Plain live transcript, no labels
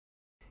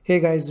Hey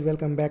guys,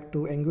 welcome back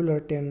to Angular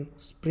 10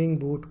 Spring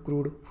Boot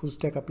CRUD Full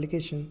Stack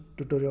Application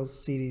Tutorials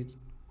series.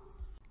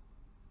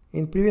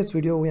 In previous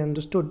video, we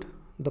understood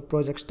the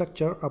project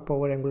structure of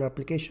our Angular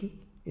application.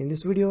 In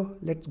this video,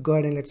 let's go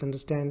ahead and let's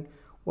understand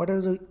what are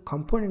the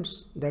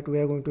components that we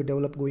are going to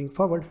develop going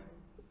forward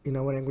in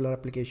our Angular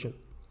application.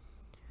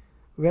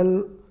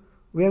 Well,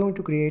 we are going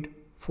to create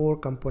 4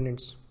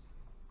 components,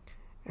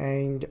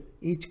 and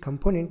each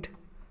component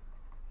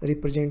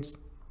represents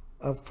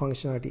a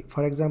functionality.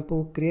 For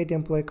example, create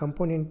employee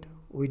component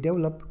we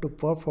develop to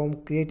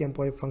perform create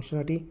employee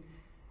functionality.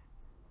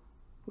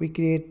 We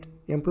create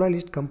employee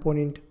list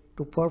component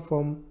to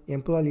perform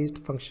employee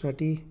list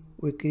functionality.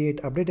 We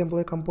create update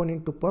employee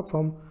component to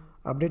perform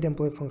update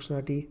employee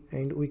functionality,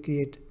 and we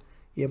create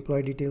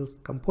employee details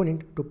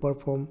component to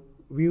perform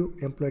view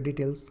employee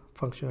details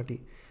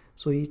functionality.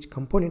 So each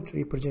component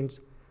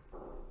represents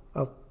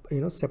a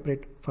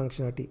separate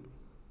functionality.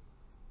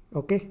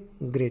 Okay,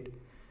 great.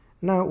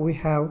 Now we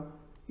have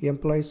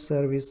employee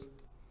service.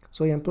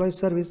 So employee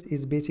service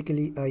is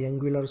basically a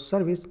Angular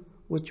service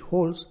which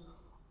holds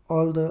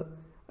all the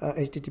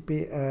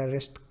HTTP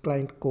REST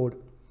client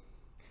code,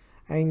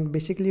 and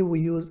basically we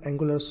use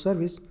Angular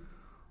service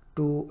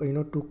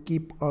to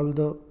keep all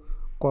the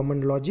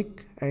common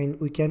logic,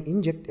 and we can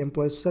inject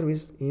employee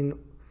service in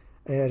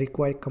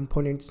required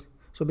components.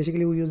 So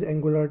basically we use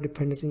Angular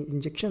dependency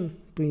injection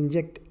to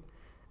inject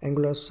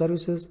Angular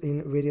services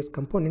in various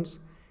components,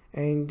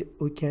 and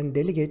we can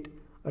delegate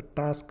a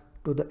task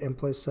to the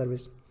employee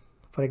service.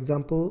 For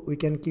example, we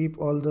can keep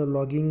all the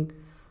logging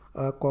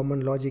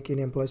common logic in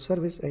employee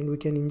service, and we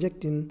can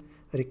inject in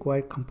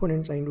required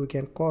components, and we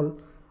can call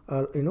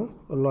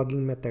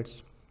logging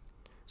methods.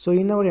 So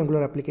in our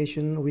Angular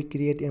application, we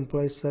create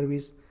employee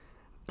service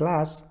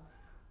class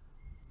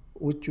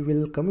which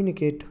will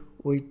communicate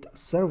with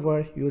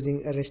server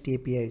using REST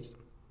APIs,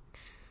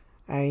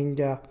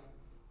 and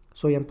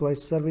so employee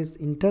service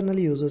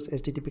internally uses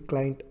HTTP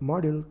client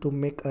module to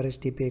make a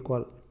REST API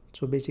call.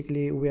 So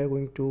basically we are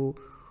going to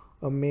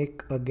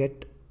make a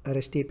get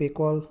REST API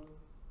call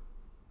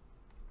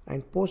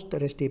and post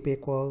REST API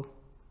call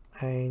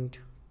and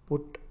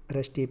put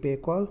REST API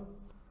call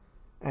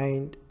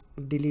and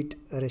delete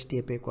REST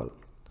API call.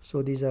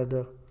 So these are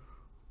the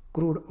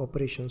CRUD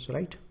operations,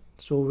 right?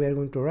 So we are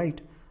going to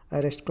write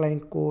a REST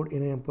client code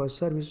in an employee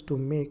service to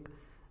make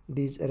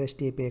these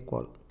REST API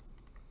call.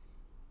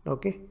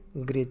 Okay,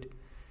 great.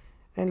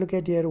 And look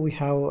at here, we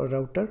have a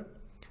router.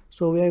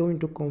 So we are going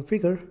to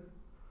configure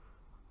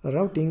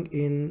routing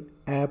in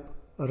app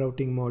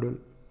routing module.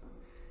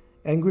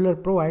 Angular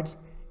provides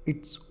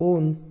its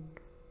own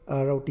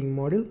routing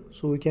module,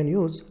 so we can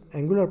use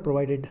Angular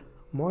provided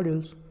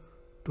modules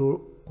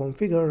to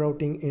configure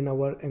routing in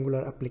our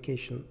Angular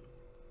application.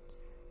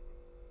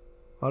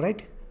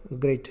 Alright,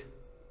 great.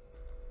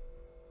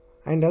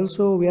 And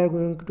also we are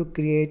going to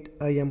create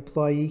a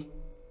employee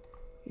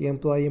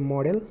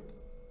model.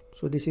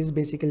 So this is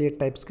basically a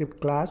TypeScript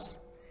class.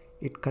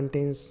 It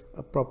contains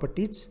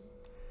properties,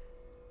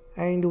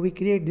 and we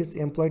create this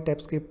employee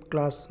TypeScript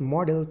class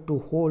model to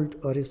hold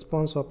a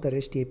response of the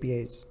REST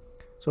APIs.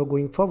 So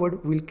going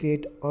forward, we'll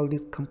create all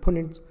these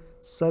components,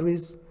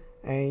 service,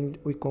 and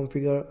we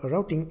configure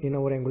routing in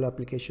our Angular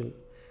application.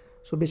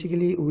 So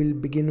basically we'll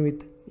begin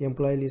with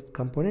employee list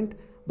component,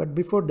 but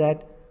before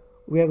that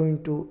we are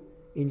going to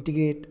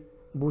integrate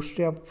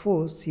Bootstrap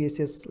 4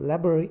 CSS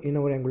library in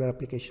our Angular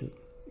application.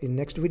 In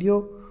next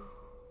video,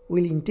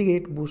 we'll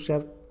integrate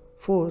Bootstrap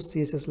 4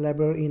 CSS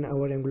library in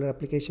our Angular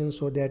application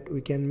so that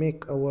we can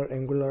make our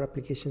Angular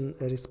application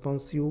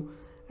responsive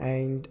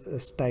and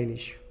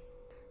stylish.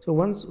 So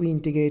once we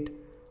integrate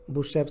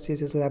Bootstrap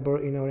CSS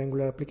library in our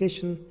Angular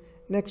application,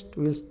 next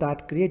we'll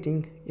start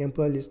creating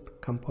employee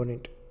list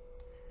component.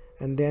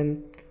 And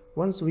then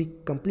once we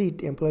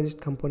complete employee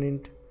list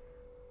component,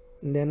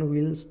 then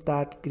we'll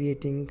start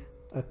creating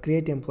a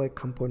create employee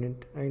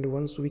component, and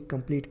once we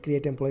complete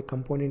create employee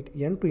component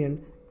end to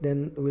end,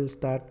 then we'll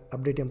start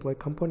update employee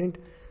component.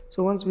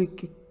 So once we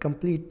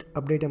complete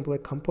update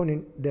employee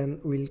component, then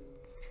we'll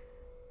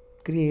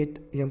create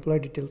employee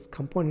details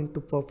component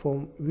to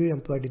perform view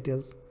employee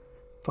details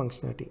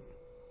functionality.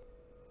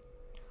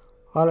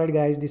 Alright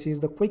guys, this is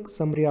the quick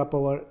summary of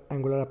our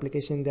Angular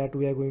application that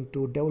we are going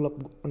to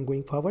develop on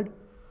going forward.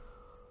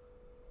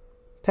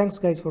 Thanks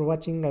guys for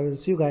watching. I will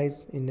see you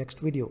guys in next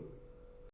video.